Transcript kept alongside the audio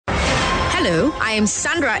Hello, I am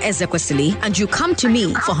Sandra Ezekwesili, and you come to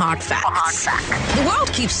me for hard facts. The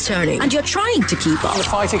world keeps turning, and you're trying to keep up. The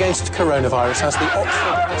fight against coronavirus has the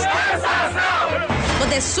Oxford... But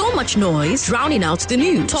there's so much noise drowning out the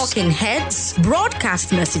news. Talking heads,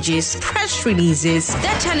 broadcast messages, press releases.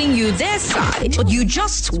 They're telling you their side, but you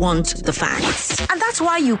just want the facts. And that's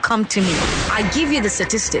why you come to me. I give you the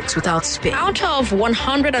statistics without spin. Out of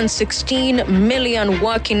 116 million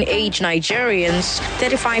working age Nigerians,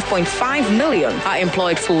 35.5 million are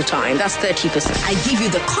employed full-time. That's 30%. I give you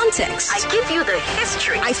the context. I give you the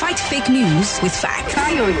history. I fight fake news with facts.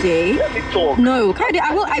 Kayode. Let me talk. No, Kayode,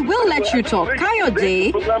 I will let you talk. Kayode,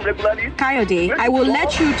 I will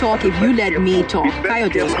let you talk if you let me talk.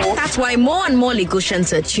 Kayode. That's why more and more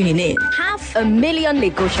Lagosians are tuning in. 500,000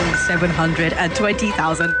 Lagosians.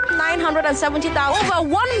 720,000. 970,000. Over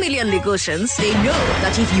 1 million Lagosians. They know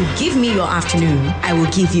that if you give me your afternoon, I will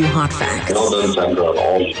give you hard facts. Well done, Sandra, on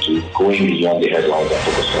all you do, going beyond the headlines and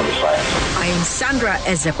focusing on the facts. I am Sandra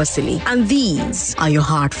Ezekwesili, and these are your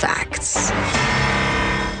hard facts.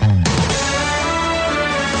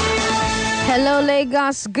 Hello,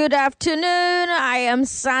 Lagos. Good afternoon. I am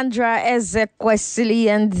Sandra Ezekwesili,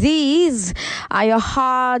 and these are your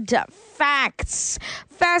hard facts.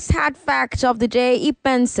 First hard fact of the day,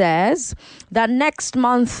 IPMAN says that next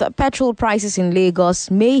month petrol prices in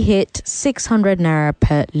Lagos may hit 600 naira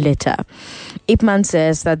per litre. IPMAN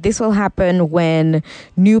says that this will happen when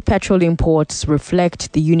new petrol imports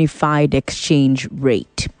reflect the unified exchange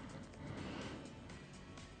rate.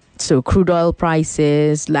 So crude oil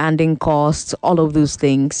prices, landing costs, all of those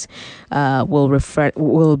things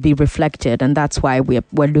will be reflected, and that's why we're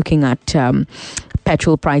looking at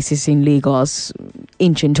petrol prices in Lagos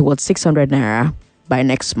inching towards 600 naira by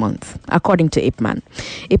next month, according to IPMAN.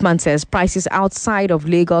 IPMAN says prices outside of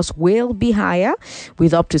Lagos will be higher,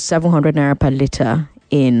 with up to 700 naira per litre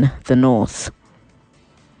in the north.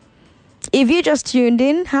 If you just tuned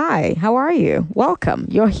in, hi, how are you? Welcome.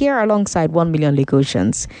 You're here alongside 1 million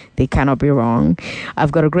Lagosians. They cannot be wrong.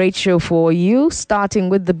 I've got a great show for you, starting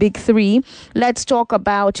with the big three. Let's talk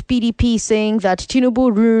about PDP saying that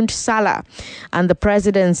Tinubu ruined Sallah, and the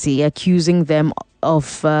presidency accusing them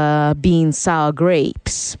of being sour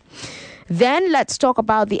grapes. Then let's talk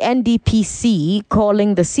about the NPDC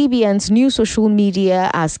calling the CBN's new social media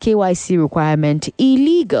as KYC requirement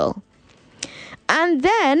illegal. And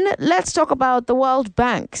then let's talk about the World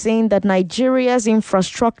Bank saying that Nigeria's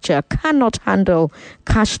infrastructure cannot handle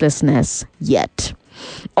cashlessness yet.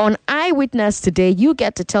 On Eyewitness today, you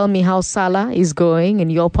get to tell me how Sallah is going in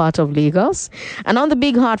your part of Lagos. And on the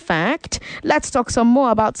big hard fact, let's talk some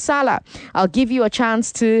more about Sallah. I'll give you a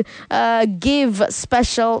chance to give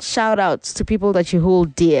special shout outs to people that you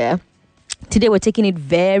hold dear. Today, we're taking it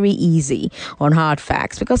very easy on hard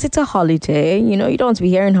facts because it's a holiday. You know, you don't want to be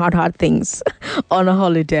hearing hard things on a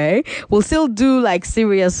holiday. We'll still do like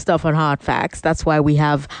serious stuff on hard facts. That's why we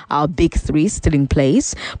have our big three still in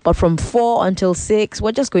place. But from 4 until 6,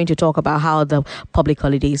 we're just going to talk about how the public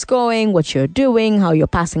holiday is going, what you're doing, how you're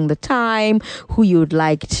passing the time, who you'd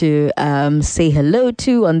like to say hello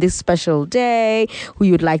to on this special day, who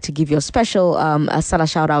you'd like to give your special Sallah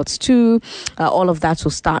shout outs to. All of that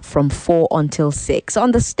will start from 4 until 6.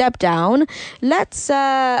 On the step down, let's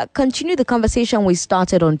continue the conversation we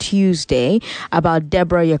started on Tuesday about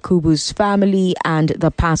Deborah Yakubu's family and the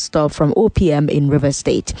pastor from OPM in River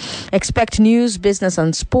State. Expect news, business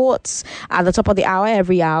and sports at the top of the hour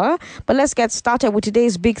every hour. But let's get started with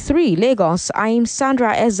today's big three. Lagos, I'm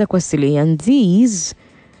Sandra Ezekwesili, and these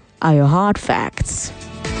are your hard facts.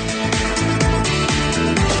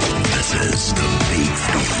 This is the Big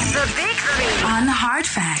Three. The big three on Hard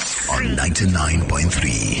Facts on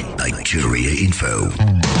 99.3 Nigeria Info.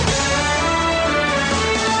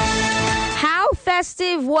 How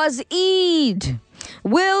festive was Eid?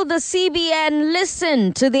 Will the CBN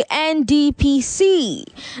listen to the NPDC?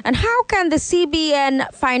 And how can the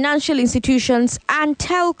CBN, financial institutions and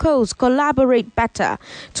telcos collaborate better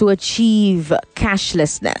to achieve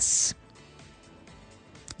cashlessness?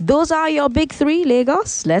 Those are your big three,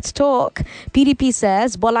 Lagos. Let's talk. PDP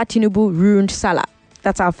says Bola Tinubu ruined Sallah.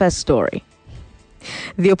 That's our first story.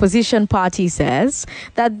 The opposition party says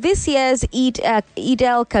that this year's Eid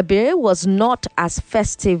al-Kabir was not as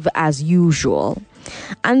festive as usual,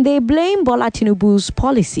 and they blame Bola Tinubu's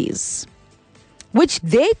policies. which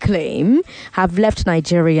they claim have left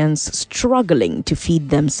Nigerians struggling to feed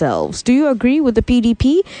themselves. Do you agree with the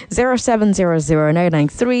PDP?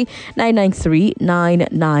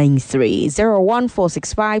 0700-993-993-993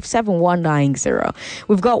 014657190.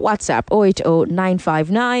 We've got WhatsApp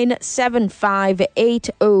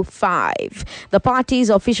 080-959-75805. The party's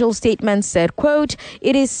official statement said, quote,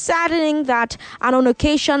 "It is saddening that on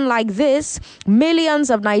occasion like this, millions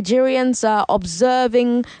of Nigerians are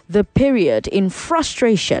observing the period in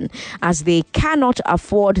frustration as they cannot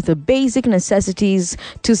afford the basic necessities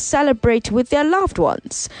to celebrate with their loved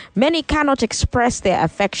ones. Many cannot express their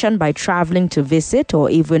affection by traveling to visit or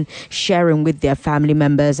even sharing with their family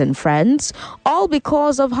members and friends, all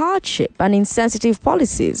because of hardship and insensitive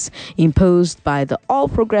policies imposed by the All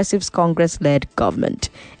Progressives Congress-led government."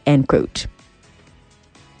 End quote.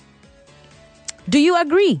 Do you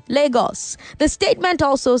agree, Lagos? The statement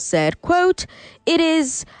also said, quote, "It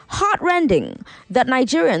is heartrending that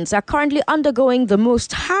Nigerians are currently undergoing the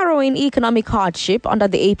most harrowing economic hardship under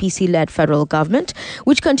the APC-led federal government,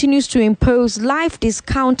 which continues to impose life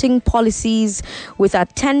discounting policies with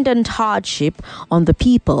attendant hardship on the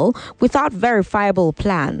people without verifiable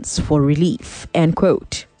plans for relief." End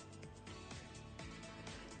quote.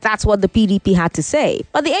 That's what the PDP had to say,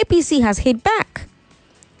 but the APC has hit back.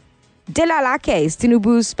 Alake is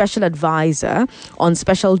Tinubu's special advisor on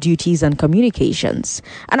special duties and communications.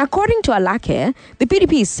 And according to Alake, the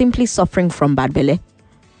PDP is simply suffering from bad belly,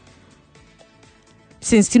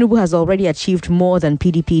 since Tinubu has already achieved more than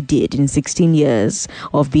PDP did in 16 years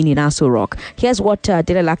of being in Aso Rock. Here's what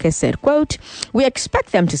Alake said, quote, "We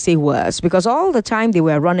expect them to say worse because all the time they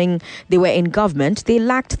were in government, they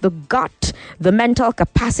lacked the gut, the mental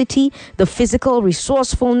capacity, the physical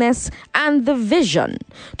resourcefulness, and the vision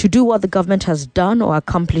to do what the government has done or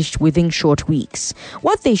accomplished within short weeks.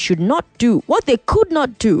 What they could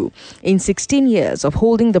not do in 16 years of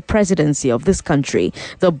holding the presidency of this country,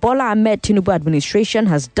 the Bola Ahmed Tinubu administration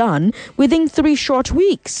has done within 3 short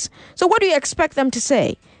weeks. So what do you expect them to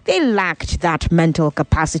say? They lacked that mental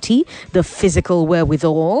capacity, the physical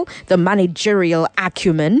wherewithal, the managerial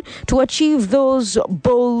acumen to achieve those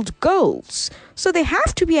bold goals. So they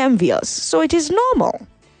have to be envious. So it is normal."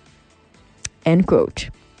 End quote.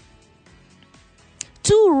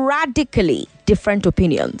 Two radically different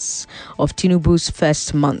opinions of Tinubu's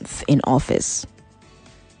first month in office.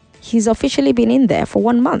 He's officially been in there for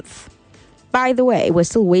 1 month. By the way, we're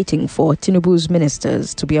still waiting for Tinubu's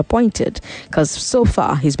ministers to be appointed because so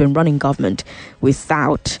far he's been running government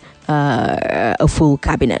without a full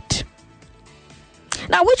cabinet.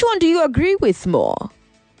 Now, which one do you agree with more?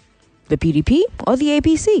 The PDP or the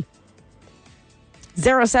APC?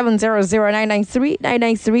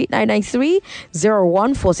 0700-993-993-993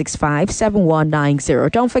 014657190.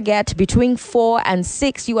 Don't forget, between 4 and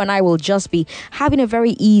 6, you and I will just be having a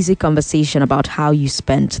very easy conversation about how you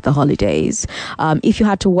spent the holidays. If you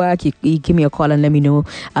had to work, you give me a call and let me know.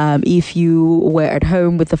 If you were at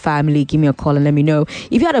home with the family, give me a call and let me know.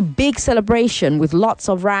 If you had a big celebration with lots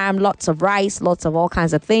of ram, lots of rice, lots of all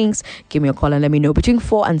kinds of things, give me a call and let me know. Between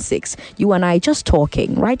 4 and 6, you and I just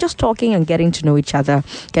talking, right? Just talking and getting to know each other,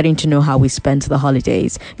 getting to know how we spent the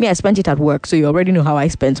holidays. Me, I spent it at work, so you already know how I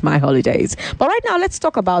spent my holidays. But right now, let's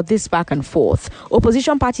talk about this back and forth.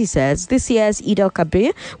 Opposition party says this year's Eid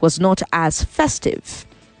al-Kabir was not as festive.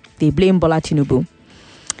 They blame Bola Tinubu.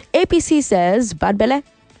 APC says bad belle.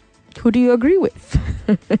 Who do you agree with?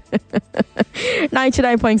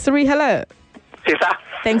 99.3, hello. Sister.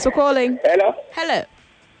 Thanks for calling. Hello. Hello.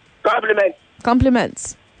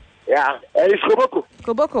 Compliments. Yeah, it's Koboko.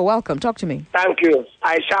 Koboko, welcome. Talk to me. Thank you.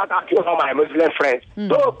 I shout out to all my Muslim friends.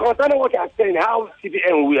 So, concerning what you are saying, how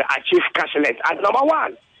CBN will achieve cashless. And number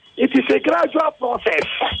one, it is a gradual process.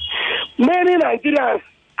 Many Nigerians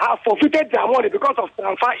have forfeited their money because of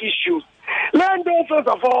transfer issues. Let them, first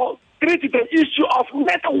of all, treat the issue of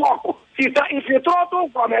network. Sister, if you travel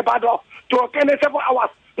from Ebado to Okene 7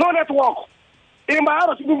 hours, no network. In my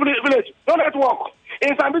house, village, no network.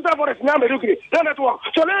 In Sambisa Forest, no network.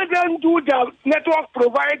 So let them do the network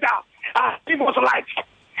provider give us light.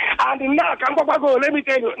 And now, let me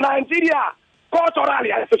tell you, Nigeria,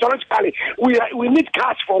 culturally and sociologically, we need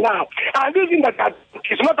cash for now. And this thing that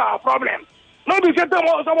is not our problem. Nobody said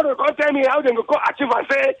somebody will come tell me how they go achieve and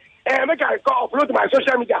say, make I upload to my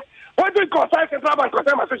social media. What do you concern Central Bank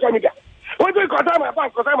concern my social media? What do you concern my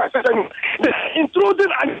bank concern my social media? The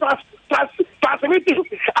intruding and transmitting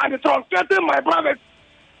and truncating my private.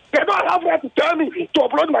 They don't have right to tell me to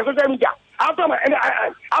upload my social media after my NIN,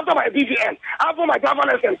 after my BVN, after my driver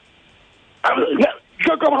license.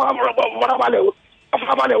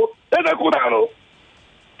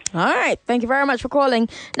 All right. Thank you very much for calling.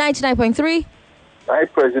 99.3. Hi,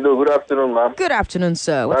 President. Good afternoon, ma'am. Good afternoon,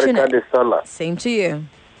 sir. What's your name? Sallah. Same to you.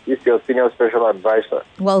 This is your senior special advisor.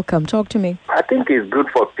 Welcome. Talk to me. I think it's good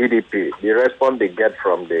for PDP. The response they get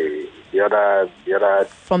from the other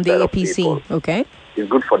from the APC. Okay. It's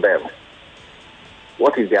good for them.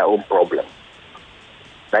 What is their own problem?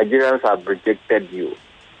 Nigerians have rejected you.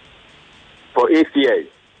 For 8 years,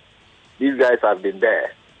 these guys have been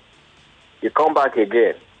there. You come back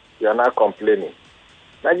again, you are not complaining.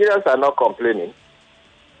 Nigerians are not complaining.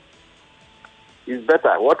 It's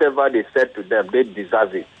better. Whatever they said to them, they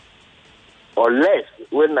deserve it. Unless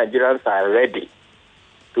when Nigerians are ready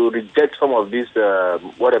to reject some of this,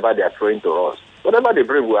 whatever they are throwing to us, whatever they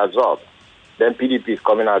bring, we absorb. Then PDP is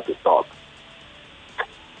coming out to talk.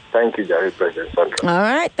 Thank you, Jerry, President Sandra. All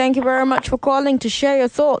right. Thank you very much for calling to share your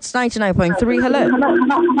thoughts. 99.3. Hello.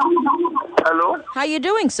 Hello? How you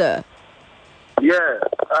doing, sir? Yeah,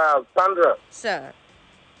 Sandra. Sir.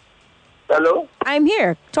 Hello? I'm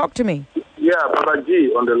here. Talk to me. Yeah, Baba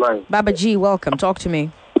G on the line. Baba G, welcome. Talk to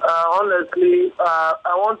me. Honestly,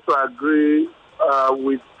 I want to agree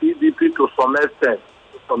with PDP to some extent.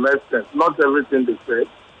 Not everything they said.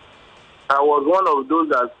 I was one of those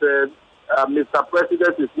that said, Mr.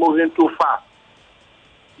 President is moving too fast.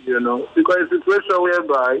 Because a situation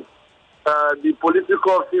whereby the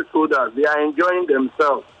political office holders, they are enjoying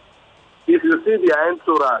themselves. If you see their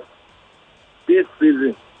entourage this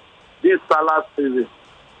season, this Sallah season,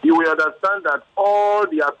 you will understand that all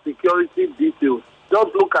their security details,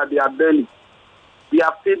 just look at their belly. They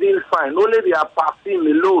are feeding fine. Only they are passing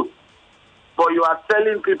alone. But you are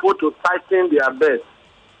telling people to tighten their belts.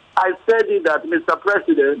 I said it that, Mr.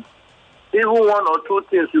 President, even one or two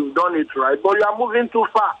things you've done it right, but you are moving too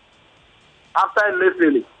far. After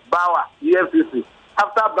Nefeli, Bauer, EFCC.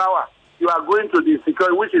 After Bauer, you are going to the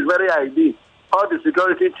security, which is very ideal, all the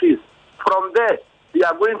security chiefs. From there, they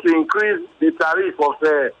are going to increase the tariff of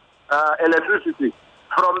electricity.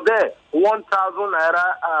 From there, 1,000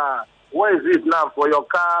 naira, what is it now for your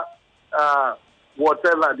car,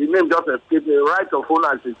 whatever, the name just escaped me, right of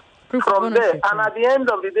ownership. From there, and at the end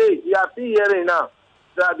of the day, we are still hearing now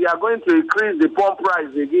that they are going to increase the pump price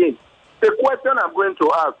again. The question I'm going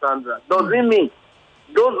to ask, Sandra, does it mean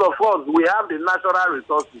those of us, we have the natural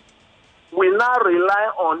resources, we now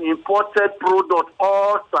rely on imported product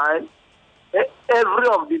all time? Every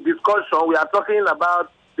of the discussion, we are talking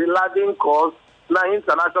about the lagging cost, now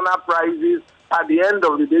international prices. At the end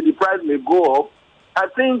of the day, the price may go up. I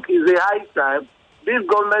think it's a high time this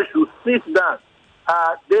government should sit down.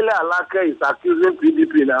 Dele Alake is accusing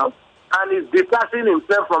PDP now, and is detaching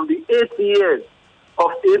himself from the 8 years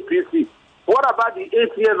of APC. What about the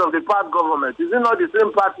 8 years of the past government? Is it not the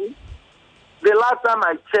same party? The last time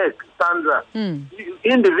I checked, Sandra,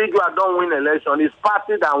 individual don't win election. It's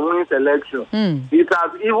party that wins election. It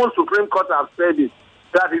has, even Supreme Court have said it,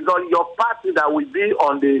 that it's on your party that will be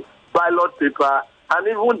on the ballot paper, and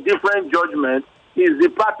even different judgment is the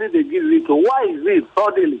party they give it to. Why is it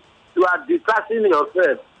suddenly you are detaching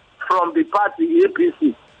yourself from the party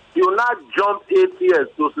APC? You now jump 8 years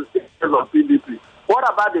to 16 years of PDP. What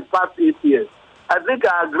about the past 8 years? I think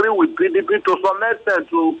I agree with PDP to some extent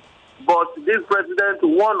too, but this president,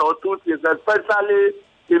 one or two things, especially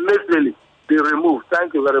immediately, be removed.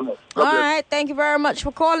 Thank you very much. All right. Thank you very much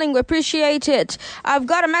for calling. We appreciate it. I've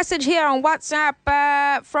got a message here on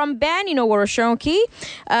WhatsApp from Ben in Oworoshonki.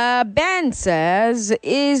 Ben says,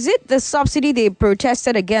 is it the subsidy they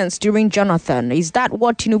protested against during Jonathan? Is that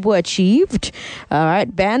what Tinubu achieved? All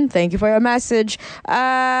right, Ben, thank you for your message.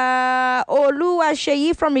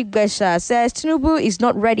 Oluwaseyi from Igwesha says, Tinubu is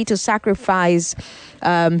not ready to sacrifice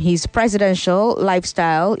his presidential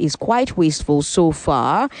lifestyle. Is quite wasteful so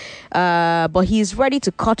far, but he is ready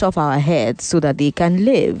to cut off our heads so that they can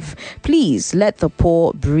live. Please let the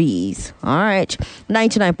poor breathe. All right.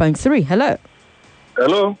 99.3. Hello.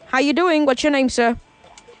 Hello. How you doing? What's your name, sir?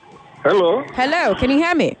 Hello. Hello. Can you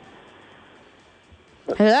hear me?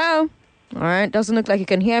 Hello. All right. Doesn't look like you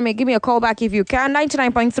can hear me. Give me a call back if you can.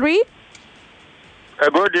 99.3.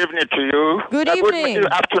 Good evening to you. Good evening. Good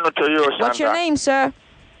afternoon to you, Sandra. What's your name, sir?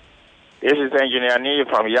 This is Engineer Nee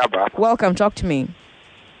from Yaba. Welcome. Talk to me.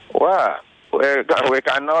 Well, we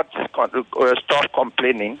cannot stop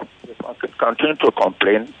complaining. We continue to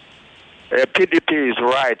complain. PDP is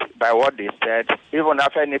right by what they said. Even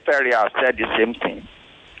after Nigeria said the same thing.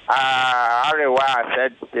 Arewa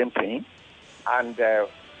said the same thing. And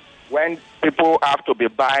when people have to be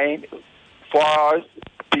buying 4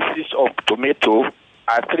 pieces of tomato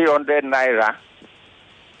at 300 naira,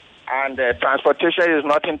 and transportation is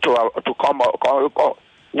nothing to come.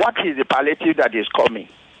 What is the palliative that is coming?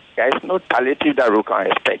 There is no palliative that we can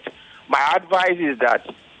expect. My advice is that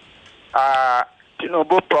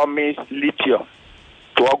Tinubu promised lithium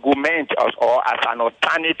to augment or as an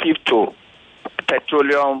alternative to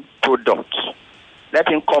petroleum products. Let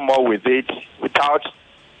him come up with it without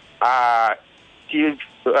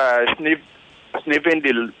sniffing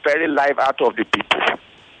the very life out of the people.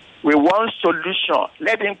 We want solution.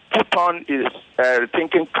 Let him put on his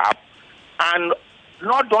thinking cap and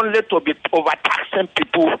not only to be overtaxing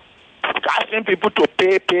people, asking people to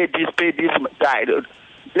pay this, that.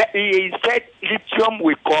 He said lithium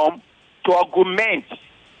will come to augment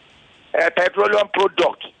petroleum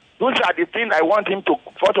products. Those are the things I want him to,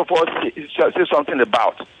 first of all, say something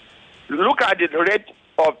about. Look at the rate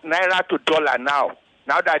of naira to dollar now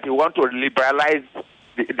that you want to liberalize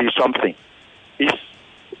the something.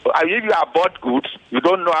 If you have bought goods, you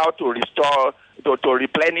don't know how to restore, to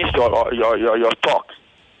replenish your stock.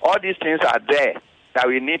 All these things are there that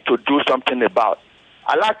we need to do something about.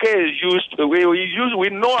 Alake is used, we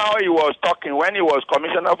know how he was talking when he was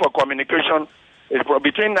Commissioner for Communication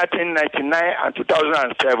between 1999 and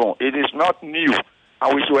 2007. It is not new,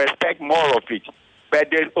 and we should expect more of it. But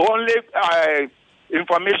the only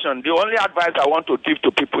information, the only advice I want to give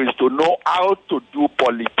to people is to know how to do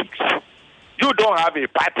politics. You don't have a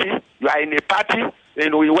party. You are in a party.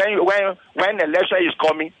 And when election is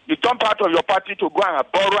coming, you jump out of your party to go and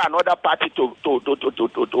borrow another party to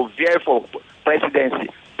vie for presidency.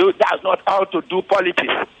 So that's not how to do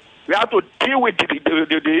politics. We have to deal with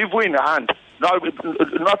the evil in hand, not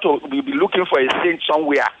to be looking for a saint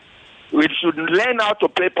somewhere. We should learn how to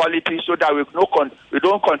play politics so that we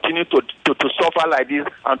don't continue to suffer like this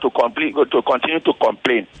and to continue to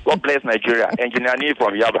complain. God bless Nigeria. Engineer Nee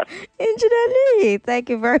from Yaba. Engineer Nee, thank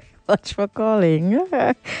you very much for calling.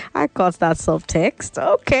 I caught that subtext.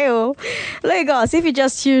 Okay, well, Lagos, if you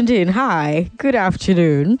just tuned in, hi, good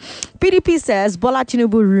afternoon. PDP says Bola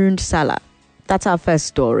Tinubu ruined Sallah. That's our first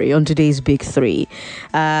story on today's Big Three.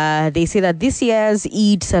 They say that this year's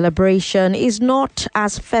Eid celebration is not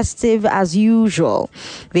as festive as usual.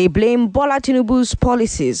 They blame Bola Tinubu's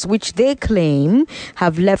policies, which they claim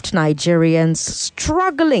have left Nigerians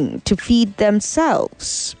struggling to feed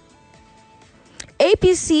themselves.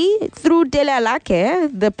 APC, through Dele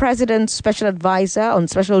Alake, the president's special advisor on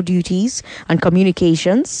special duties and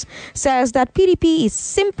communications, says that PDP is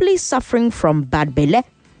simply suffering from bad belle,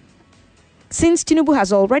 since Tinubu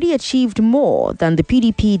has already achieved more than the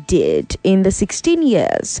PDP did in the 16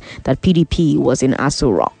 years that PDP was in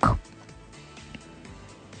Aso Rock.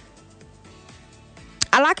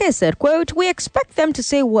 Alake said, quote, "We expect them to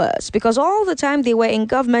say worse because all the time they were in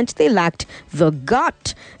government, they lacked the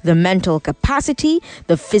gut, the mental capacity,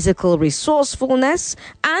 the physical resourcefulness,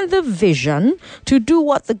 and the vision to do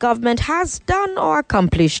what the government has done or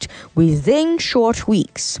accomplished within short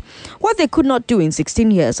weeks. What they could not do in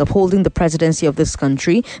 16 years of holding the presidency of this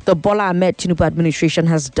country, the Bola Ahmed Tinubu administration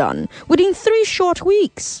has done within 3 short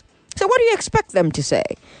weeks. So what do you expect them to say?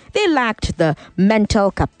 They lacked the mental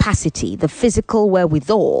capacity, the physical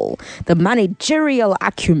wherewithal, the managerial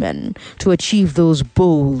acumen to achieve those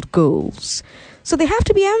bold goals. So they have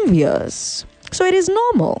to be envious. So it is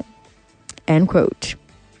normal." End quote.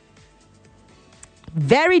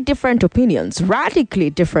 Very different opinions, radically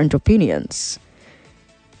different opinions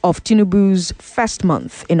of Tinubu's first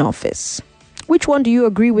month in office. Which one do you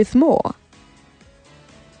agree with more?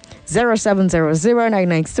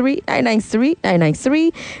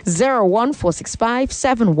 0700-993-993-993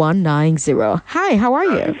 01465-7190. Hi, how are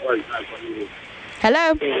you?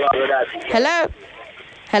 Hello? Hello?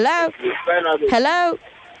 Hello? Hello?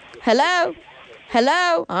 Hello?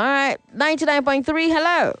 Hello? All right. 99.3,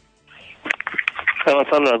 hello. Hello,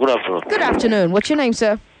 Sandra. Good afternoon. Good afternoon. What's your name,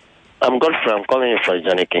 sir? I'm Godfrey. I'm calling you from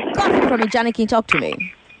Janiki. Godfrey from Janiki, talk to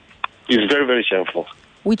me. It's very, very shameful.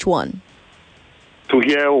 Which one? To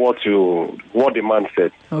hear what the man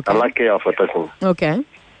said. Okay. I like care of a person. Okay.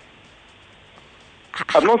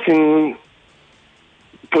 I've not seen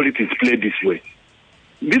politics play this way.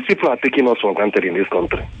 These people are taking us for granted in this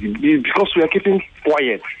country because we are keeping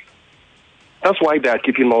quiet. That's why they are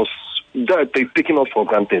taking us for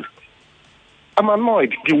granted. I'm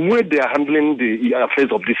annoyed the way they are handling the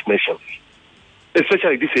affairs of this nation,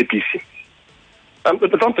 especially this APC. I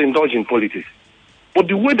don't indulge in politics, but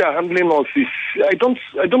the way they are handling us is I don't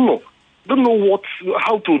know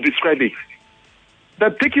how to describe it.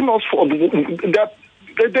 They're taking us for that.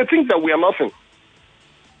 They think that we are nothing.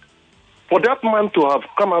 For that man to have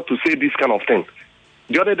come out to say this kind of thing,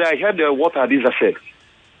 the other day I heard what Hadiza said,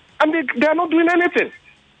 and they are not doing anything,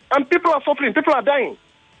 and people are suffering, people are dying.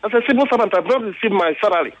 As a civil servant, I've not received my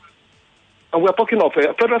salary, and we're talking of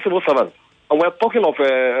a federal civil servant, and we're talking of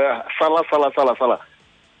Sallah.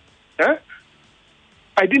 Eh?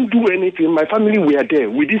 I didn't do anything. My family were there.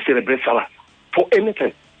 We didn't celebrate Sallah for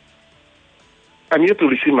anything. I'm here to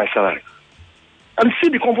receive my salary. And see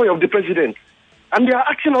the convoy of the president. And they are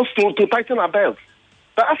asking us to tighten our belts.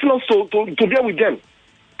 They're asking us to bear with them.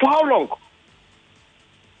 For how long?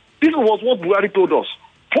 This was what Buhari told us.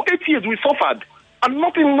 For 8 years we suffered. And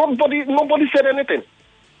nobody said anything.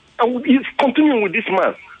 And he's continuing with this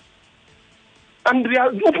man. And they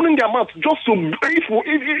are opening their mouth just to,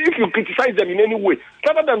 if you criticize them in any way,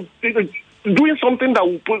 rather than doing something that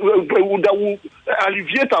will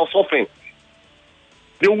alleviate our suffering.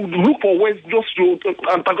 They will look for ways just to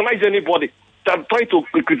antagonize anybody that try to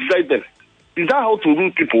criticize them. Is that how to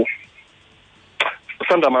rule people?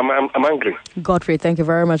 Sandra, I'm angry. Godfrey, thank you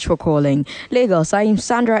very much for calling. Lagos, I'm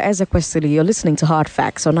Sandra Ezekwesili. You're listening to Hard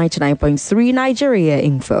Facts on 99.3 Nigeria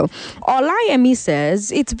Info. Olayemi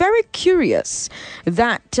says it's very curious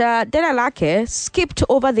that Denalake skipped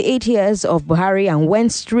over the 8 years of Buhari and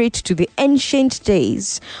went straight to the ancient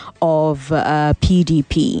days of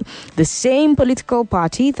PDP. The same political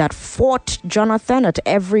party that fought Jonathan at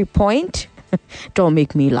every point. Don't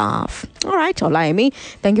make me laugh. All right, Olayemi,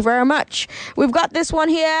 thank you very much. We've got this one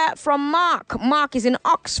here from Mark. Mark is in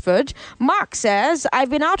Oxford. Mark says, I've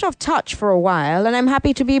been out of touch for a while and I'm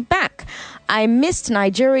happy to be back. I missed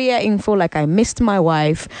Nigeria Info like I missed my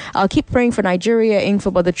wife. I'll keep praying for Nigeria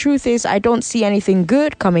Info, but the truth is I don't see anything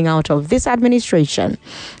good coming out of this administration.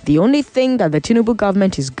 The only thing that the Tinubu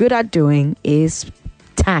government is good at doing is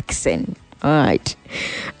taxing. All right.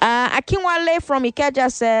 Akinwale from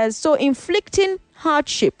Ikeja says, so inflicting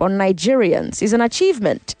hardship on Nigerians is an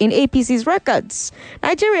achievement in APC's records.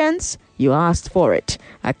 Nigerians, you asked for it.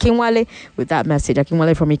 Akinwale with that message.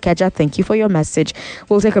 Akinwale from Ikeja, thank you for your message.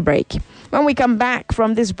 We'll take a break. When we come back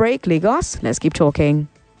from this break, Lagos, let's keep talking.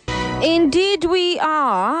 Indeed we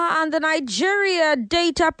are, and the Nigeria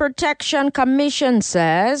Data Protection Commission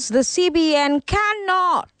says the CBN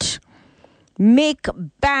cannot make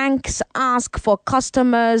banks ask for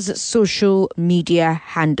customers' social media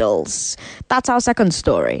handles. That's our second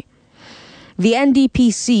story. The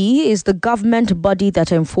NDPC is the government body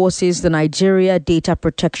that enforces the Nigeria Data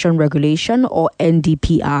Protection Regulation, or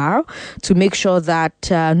NDPR, to make sure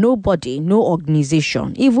that nobody, no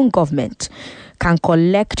organization, even government, can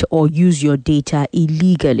collect or use your data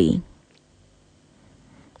illegally.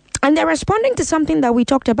 And they're responding to something that we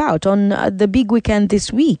talked about on the big weekend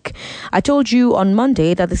this week. I told you on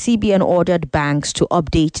Monday that the CBN ordered banks to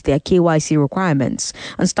update their KYC requirements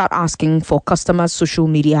and start asking for customers' social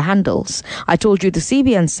media handles. I told you the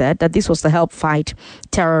CBN said that this was to help fight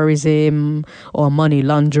terrorism or money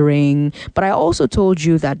laundering. But I also told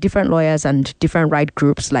you that different lawyers and different right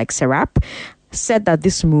groups like SERAP said that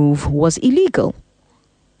this move was illegal.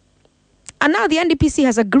 And now the NDPC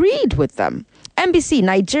has agreed with them. NBC,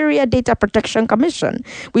 Nigeria Data Protection Commission.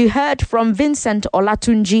 We heard from Vincent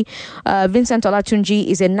Olatunji. Vincent Olatunji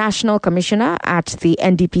is a national commissioner at the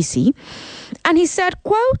NDPC. And he said,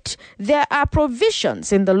 quote, there are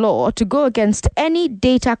provisions in the law to go against any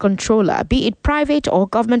data controller, be it private or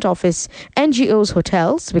government office, NGOs,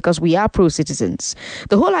 hotels, because we are pro-citizens.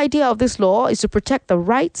 The whole idea of this law is to protect the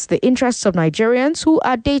rights, the interests of Nigerians who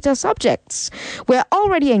are data subjects. We're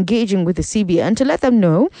already engaging with the CBN to let them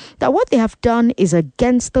know that what they have done is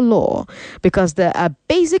against the law, because there are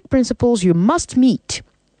basic principles you must meet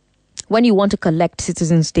when you want to collect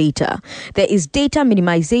citizens' data. There is data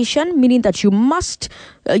minimization, meaning that you must,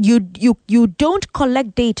 you don't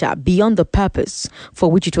collect data beyond the purpose for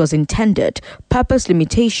which it was intended. Purpose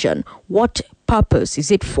limitation. What purpose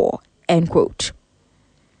is it for? End quote.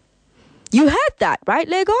 You heard that, right,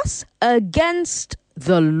 Lagos? Against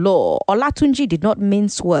the law. Olatunji did not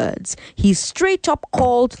mince words. He straight up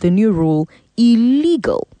called the new rule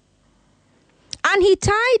illegal. And he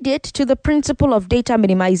tied it to the principle of data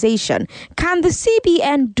minimization. Can the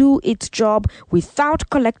CBN do its job without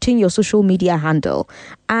collecting your social media handle?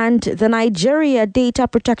 And the Nigeria Data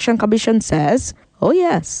Protection Commission says, oh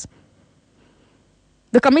yes.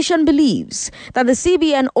 The commission believes that the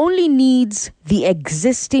CBN only needs the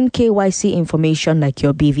existing KYC information like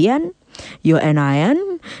your BVN, your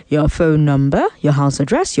NIN, your phone number, your house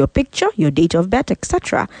address, your picture, your date of birth,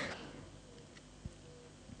 etc.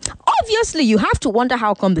 Obviously, you have to wonder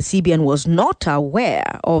how come the CBN was not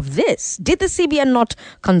aware of this. Did the CBN not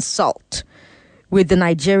consult with the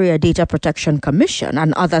Nigeria Data Protection Commission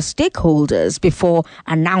and other stakeholders before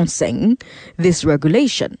announcing this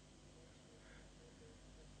regulation?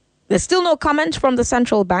 There's still no comment from the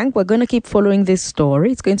central bank. We're going to keep following this story.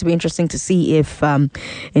 It's going to be interesting to see if,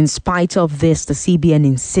 in spite of this, the CBN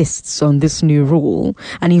insists on this new rule.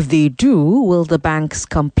 And if they do, will the banks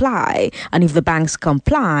comply? And if the banks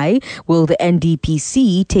comply, will the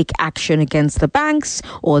NDPC take action against the banks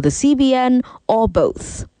or the CBN or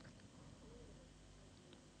both?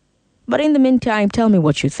 But in the meantime, tell me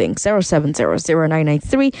what you think.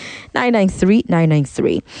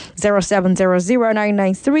 0700-993-993-993.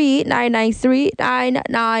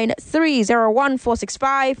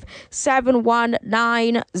 0700-993-993-993.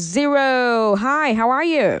 01465-7190. Hi, how are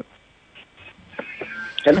you?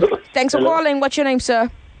 Hello. Thanks for calling. What's your name, sir?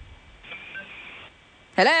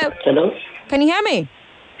 Hello? Hello. Can you hear me?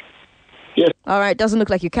 Yes. All right, doesn't look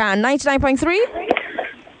like you can. 99.3?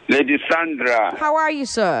 Lady Sandra. How are you,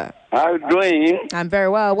 sir? How you doing? I'm very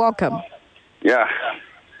well. Welcome. Yeah.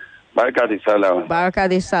 Baraka de Sallah. Baraka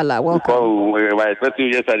de Sallah. Welcome. I was expecting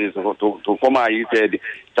you yesterday to come out. You said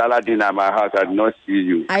Sallah dinner at my house. I did not see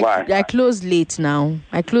you. Why? I closed late now.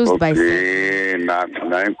 I closed by 6. My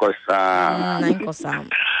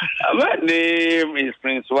name is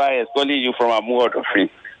Prince Y. Calling you from a word of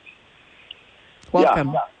it.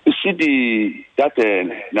 Welcome. Yeah. You see that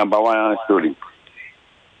number one story.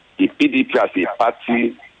 The PDP as a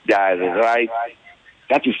party, they are right.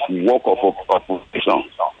 That is work of opposition.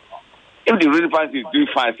 If the ruling party is doing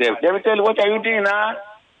fine, they will tell you, what are you doing now?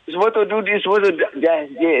 You're supposed to do this, what to do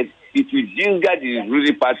that. Yes, it will ginger the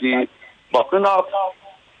ruling party, but enough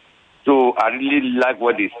to I really like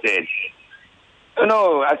what they said. You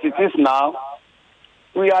know, as it is now,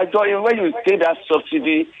 we are doing, when you say that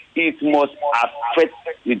subsidy, it must affect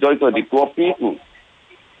the majority of the poor people.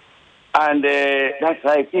 And that's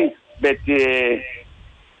how it is. But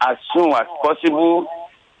as soon as possible,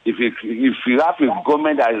 if you have a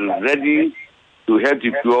government that is ready to help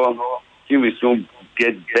the poor, it will soon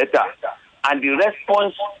get better. And the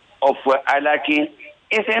response of Alaki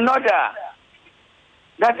is another.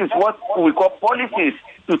 That is what we call politics.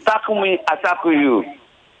 To tackle me, attack you.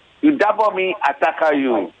 You dabble me, attack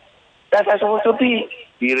you. That's how it's supposed to be.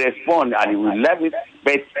 He respond and he will love it,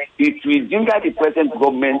 but it will ginger the present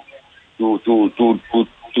government to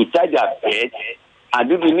tie their bed and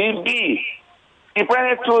do the need be. The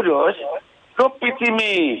president told us, don't pity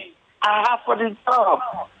me. I have for the job.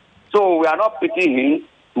 So we are not pitying him.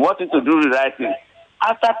 We want him to do the right thing.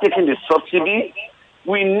 After taking the subsidy,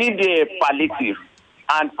 we need a palliative.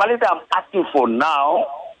 And palliative I'm asking for now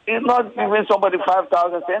is not giving somebody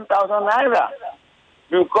 5,000, 10,000 naira.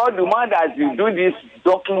 Because the man that is doing this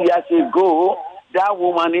donkey years ago, that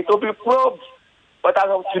woman needs to be probed. But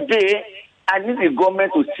as of today, I need the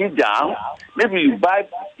government to sit down. Maybe you buy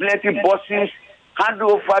plenty buses, hand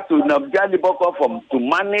over to Nabjali Boko to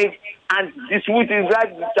manage and distribute in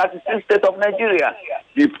that 36 state of Nigeria.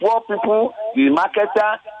 The poor people, the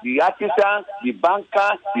marketer, the artisan, the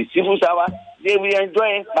banker, the civil servant, they will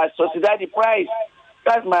enjoy it by subsidizing the price.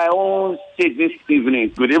 That's my own take this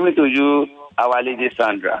evening. Good evening to you, our lady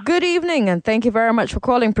Sandra. Good evening, and thank you very much for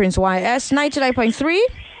calling Prince YS 99.3.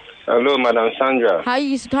 Hello, Madam Sandra. How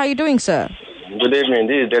you doing, sir? Good evening.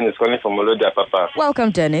 This is Dennis calling from Olodia, Papa.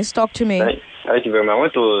 Welcome, Dennis. Talk to me. Thank you very much. I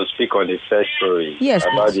want to speak on the first story. Yes,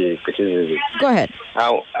 about please. the criticism. Go ahead.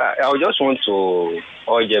 I just want to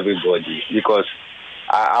urge everybody because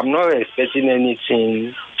I'm not expecting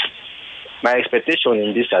anything. My expectation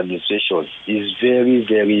in this administration is very,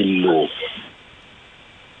 very low.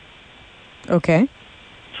 Okay.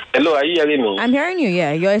 Hello, are you hearing me? I'm hearing you,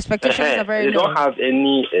 yeah. Your expectations are very low. They don't have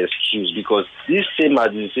any excuse because this same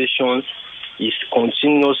administration is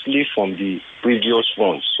continuously from the previous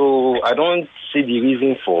one. So I don't see the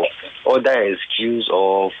reason for other excuse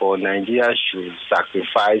or for Nigeria should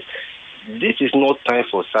sacrifice. This is not time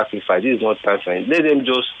for sacrifice. This is not time for it. Let them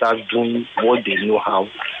just start doing what they know how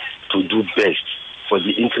to do best for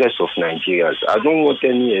the interest of Nigerians. I don't want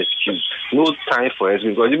any excuse. No time for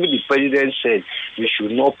excuse. Because even the president said we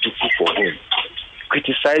should not pity for him.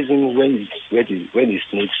 Criticize him when it's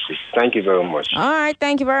needs to. Thank you very much. All right.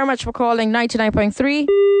 Thank you very much for calling 99.3.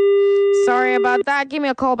 Sorry about that. Give me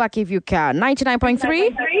a call back if you can.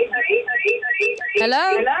 99.3.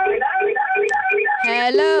 Hello?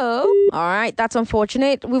 Hello? All right. That's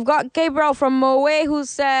unfortunate. We've got Gabriel from Moe who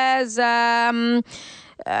says...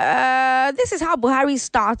 This is how Buhari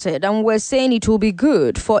started, and we're saying it will be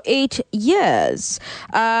good for 8 years.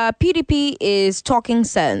 PDP is talking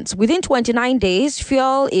sense. Within 29 days,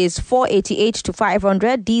 fuel is 488 to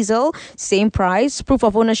 500. Diesel, same price. Proof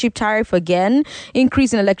of ownership tariff again.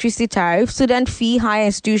 Increase in electricity tariff. Student fee, higher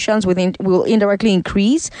institutions will indirectly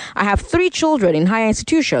increase. I have 3 children in higher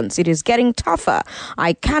institutions. It is getting tougher.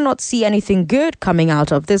 I cannot see anything good coming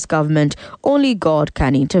out of this government. Only God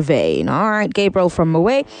can intervene. All right, Gabriel from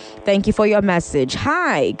Away. Thank you for your message.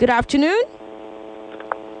 Hi, good afternoon.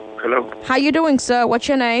 Hello. How you doing, sir? What's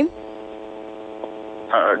your name?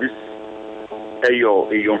 This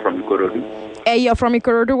Ayo from Ikorodu. Ayo from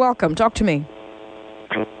Ikorodu, welcome. Talk to me.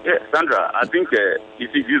 Yeah, Sandra, I think you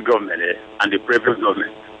see this government and the previous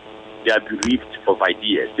government, they are bereft of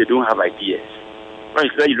ideas. They don't have ideas.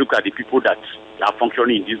 When you look at the people that are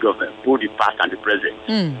functioning in this government, both the past and the present,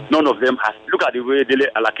 none of them has. Look at the way Dele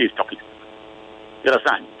Alake is talking. You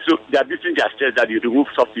understand? So they are building their stress that they remove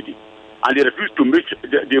subsidy. And they refuse to make,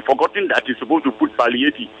 they've forgotten that it's supposed to put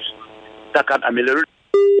palliatives that can ameliorate.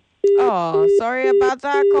 Oh, sorry about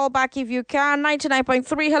that. Call back if you can.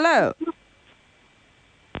 99.3, hello.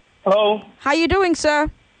 Hello. How you doing,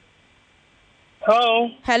 sir?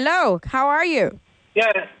 Hello. Hello. How are you?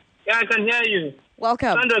 Yeah, I can hear you.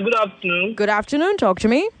 Welcome. Sandra, good afternoon. Good afternoon. Talk to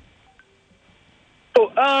me.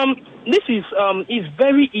 So, this is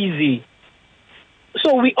very easy.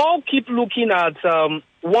 So we all keep looking at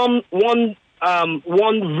one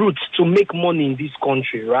route to make money in this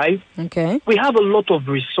country, right? Okay. We have a lot of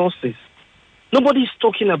resources. Nobody's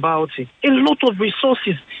talking about it. A lot of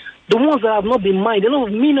resources. The ones that have not been mined, a lot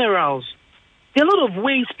of minerals. There are a lot of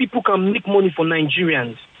ways people can make money for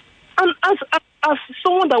Nigerians. And as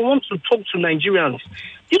someone that wants to talk to Nigerians,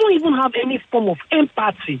 you don't even have any form of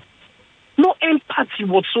empathy. No empathy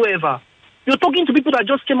whatsoever. You're talking to people that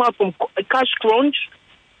just came out from a cash crunch.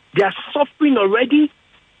 They are suffering already.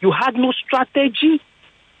 You had no strategy.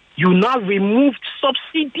 You now removed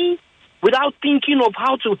subsidy without thinking of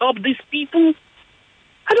how to help these people.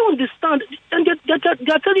 I don't understand. And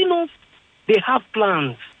they're telling us they have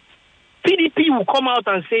plans. PDP will come out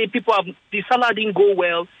and say the Sallah didn't go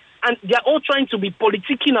well. And they're all trying to be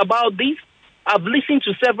politicking about this. I've listened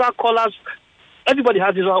to several callers. Everybody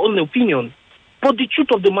has his own opinion. But the truth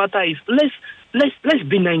of the matter is, let's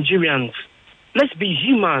be Nigerians. Let's be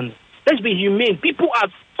human. Let's be humane. People are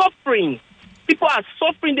suffering. People are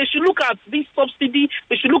suffering. They should look at this subsidy.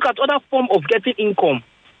 They should look at other form of getting income.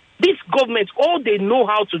 This government, all they know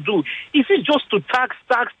how to do is it just to tax.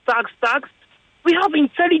 We have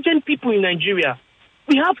intelligent people in Nigeria.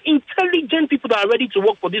 We have intelligent people that are ready to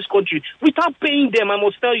work for this country without paying them, I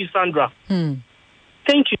must tell you, Sandra.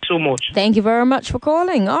 Thank you so much. Thank you very much for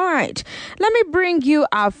calling. All right. Let me bring you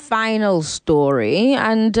our final story.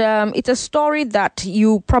 And it's a story that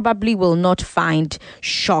you probably will not find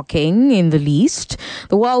shocking in the least.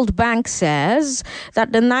 The World Bank says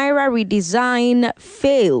that the Naira redesign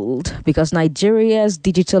failed because Nigeria's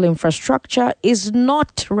digital infrastructure is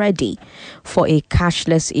not ready for a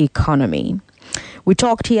cashless economy. We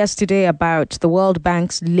talked yesterday about the World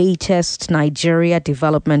Bank's latest Nigeria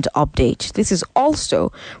development update. This is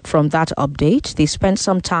also from that update. They spent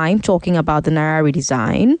some time talking about the Naira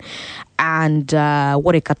redesign and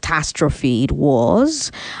what a catastrophe it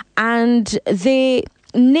was. And they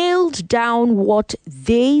nailed down what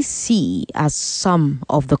they see as some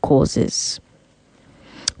of the causes.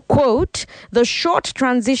 Quote, the short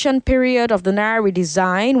transition period of the Naira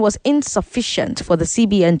redesign was insufficient for the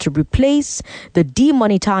CBN to replace the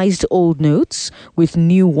demonetized old notes with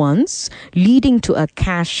new ones, leading to a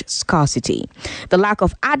cash scarcity. The lack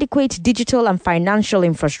of adequate digital and financial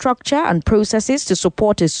infrastructure and processes to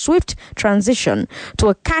support a swift transition to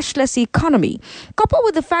a cashless economy, coupled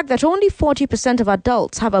with the fact that only 40% of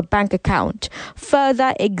adults have a bank account,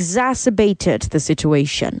 further exacerbated the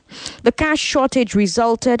situation. The cash shortage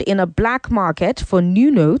resulted in a black market for new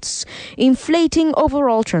notes, inflating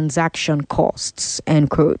overall transaction costs, end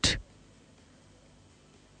quote.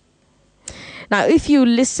 Now, if you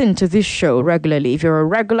listen to this show regularly, if you're a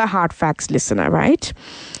regular Hard Facts listener, right?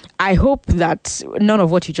 I hope that none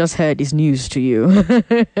of what you just heard is news to you.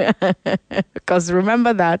 Because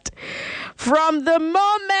remember that from the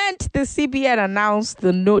moment the CBN announced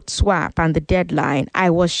the note swap and the deadline,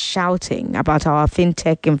 I was shouting about our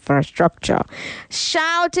fintech infrastructure.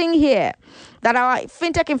 Shouting here that our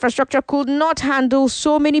fintech infrastructure could not handle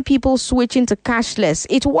so many people switching to cashless.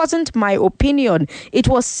 It wasn't my opinion. It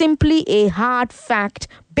was simply a hard fact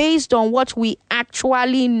based on what we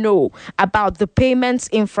actually know about the payments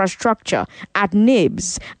infrastructure at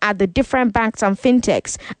NIBS, at the different banks and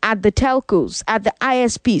fintechs, at the telcos, at the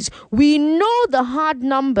ISPs. We know the hard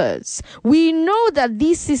numbers. We know that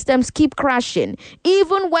these systems keep crashing,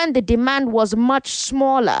 even when the demand was much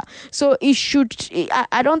smaller. So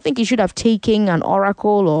I don't think it should have taken an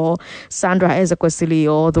Oracle or Sandra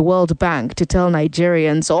Ezekwesili or the World Bank to tell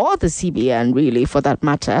Nigerians, or the CBN really for that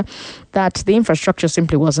matter, that the infrastructure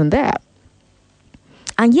simply wasn't there.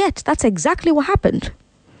 And yet, that's exactly what happened.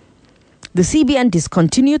 The CBN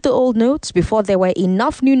discontinued the old notes before there were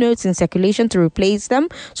enough new notes in circulation to replace them.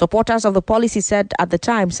 Supporters of the policy said at the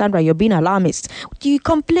time, Sandra, you're being alarmist. You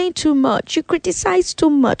complain too much. You criticize too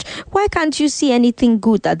much. Why can't you see anything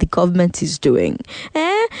good that the government is doing?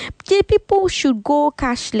 People should go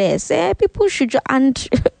cashless. People should... And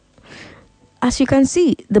as you can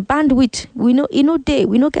see, the bandwidth, we know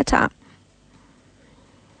get up.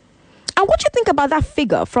 And what do you think about that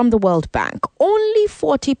figure from the World Bank? Only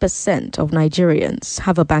 40% of Nigerians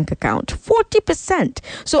have a bank account. 40%.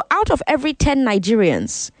 So out of every 10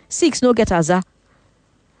 Nigerians, 6 no get Aza.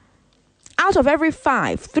 Out of every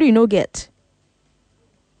 5, 3 no get.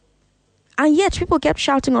 And yet people kept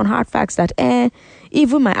shouting on hard facts that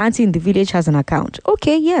even my auntie in the village has an account.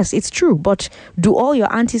 Okay, yes, it's true. But do all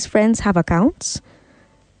your auntie's friends have accounts?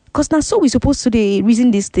 Because now so we're supposed to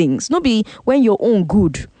reason these things. No be when your own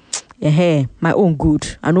good. My own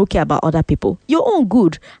good. I don't care about other people. Your own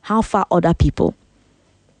good. How far other people?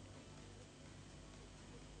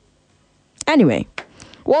 Anyway,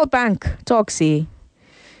 World Bank talks say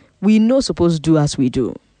we no supposed to do as we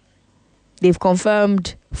do. They've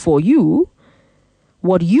confirmed for you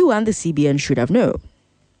what you and the CBN should have known.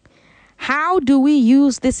 How do we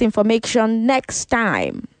use this information next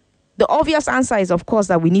time? The obvious answer is, of course,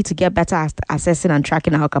 that we need to get better at assessing and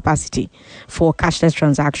tracking our capacity for cashless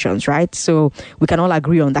transactions, right? So we can all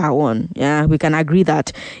agree on that one. Yeah, we can agree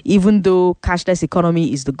that even though cashless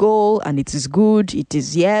economy is the goal and it is good, it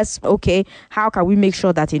is yes, okay, how can we make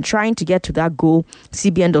sure that in trying to get to that goal,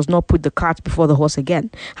 CBN does not put the cart before the horse again?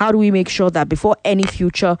 How do we make sure that before any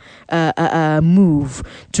future move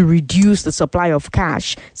to reduce the supply of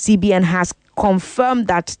cash, CBN has confirmed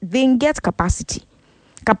that they get capacity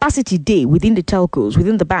day within the telcos,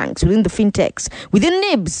 within the banks, within the fintechs, within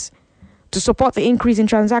NIBS to support the increase in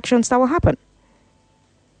transactions that will happen?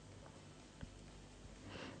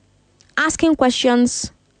 Asking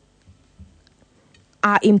questions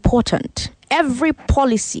are important. Every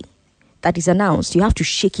policy that is announced, you have to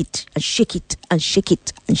shake it and shake it and shake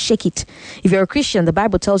it and shake it. If you're a Christian, the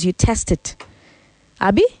Bible tells you test it.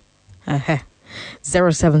 Abi?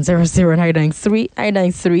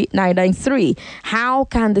 0700-993-993. How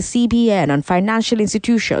can the CBN and financial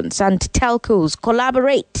institutions and telcos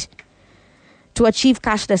collaborate to achieve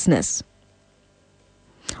cashlessness?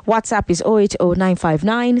 WhatsApp is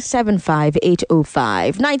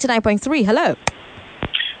 080-959-75805. 99.3, hello.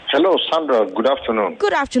 Hello, Sandra. Good afternoon.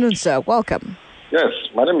 Good afternoon, sir. Welcome. Yes,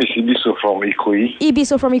 my name is Ibiso from Ikoyi.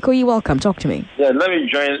 Ibiso from Ikoyi, welcome. Talk to me. Yeah, let me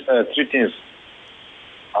join 3 things.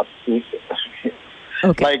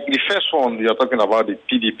 Okay. Like the first one, you're talking about the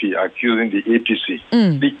PDP accusing the APC.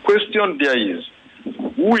 The question there is,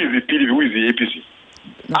 who is the PDP, who is the APC?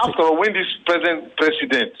 After all, when this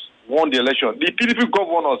president won the election, the PDP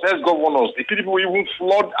governors, ex-governors, the PDP will even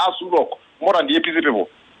flood Asulok more than the APC people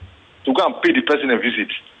to go and pay the president a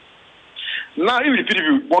visit. Now, if the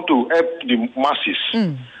PDP want to help the masses,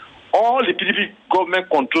 all the PDP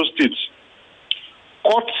government-controlled states,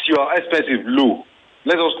 cut your expenses low.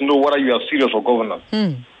 Let us know whether you are serious for governance.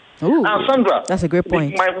 And Sandra, that's a great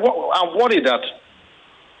point. I'm worried that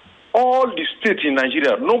all the states in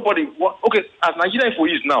Nigeria, nobody... Okay, as Nigeria Info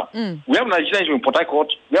is now, we have Nigeria Info in Port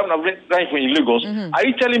Harcourt, we have Nigeria Info in Lagos. Are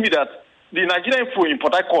you telling me that the Nigeria Info in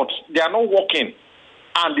Port Harcourt, they are not working,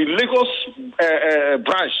 and the Lagos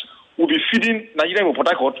branch will be feeding Nigeria Info Port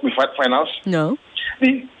Harcourt with finance? No.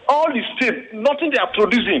 All the states, nothing they are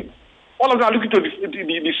producing. All of them are looking to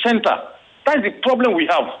the center. That's the problem we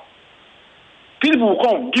have. People will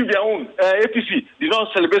come, give their own APC, they don't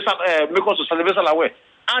celebrate, make us to celebrate away.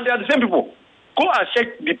 And they are the same people. Go and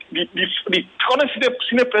check the current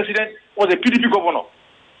senior president was a PDP governor.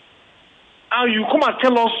 And you come and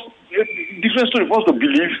tell us different story for us to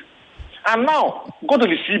believe. And now, go to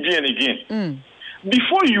the CBN again.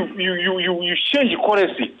 Before you change the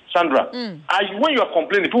currency, Sandra, when you are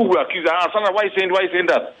complaining, people will accuse you, Sandra, why are you saying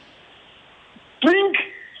that? Bring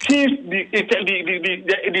since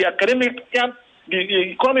the academic,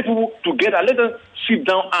 the economic people together. Let them sit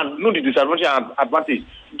down and know the disadvantage and advantage.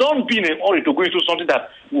 Don't be in a hurry to go into something that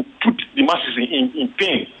will put the masses in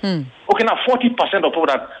pain. Okay, now 40% of people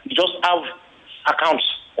that just have accounts.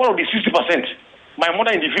 What of the 60%? My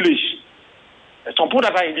mother in the village. Some people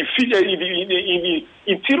that are in the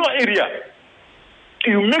interior area.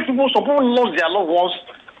 You make people, some people lost their loved ones,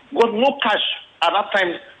 got no cash at that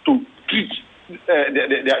time to treat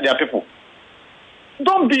their people.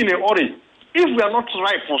 Don't be in a hurry. If we are not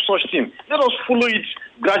ripe for such thing, let us follow it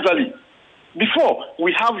gradually. Before,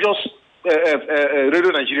 we have just Radio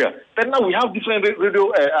Nigeria. But now we have different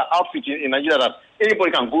radio outfits in Nigeria that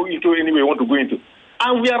anybody can go into any way you want to go into.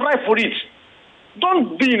 And we are ripe for it.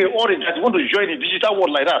 Don't be in a hurry that you want to join the digital world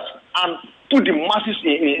like that and put the masses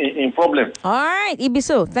in problem. All right,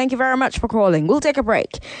 Ibiso, thank you very much for calling. We'll take a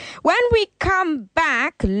break. When we come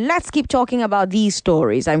back, let's keep talking about these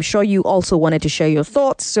stories. I'm sure you also wanted to share your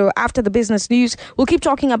thoughts. So after the business news, we'll keep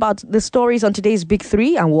talking about the stories on today's Big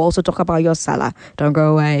Three, and we'll also talk about your Sallah. Don't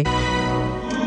go away.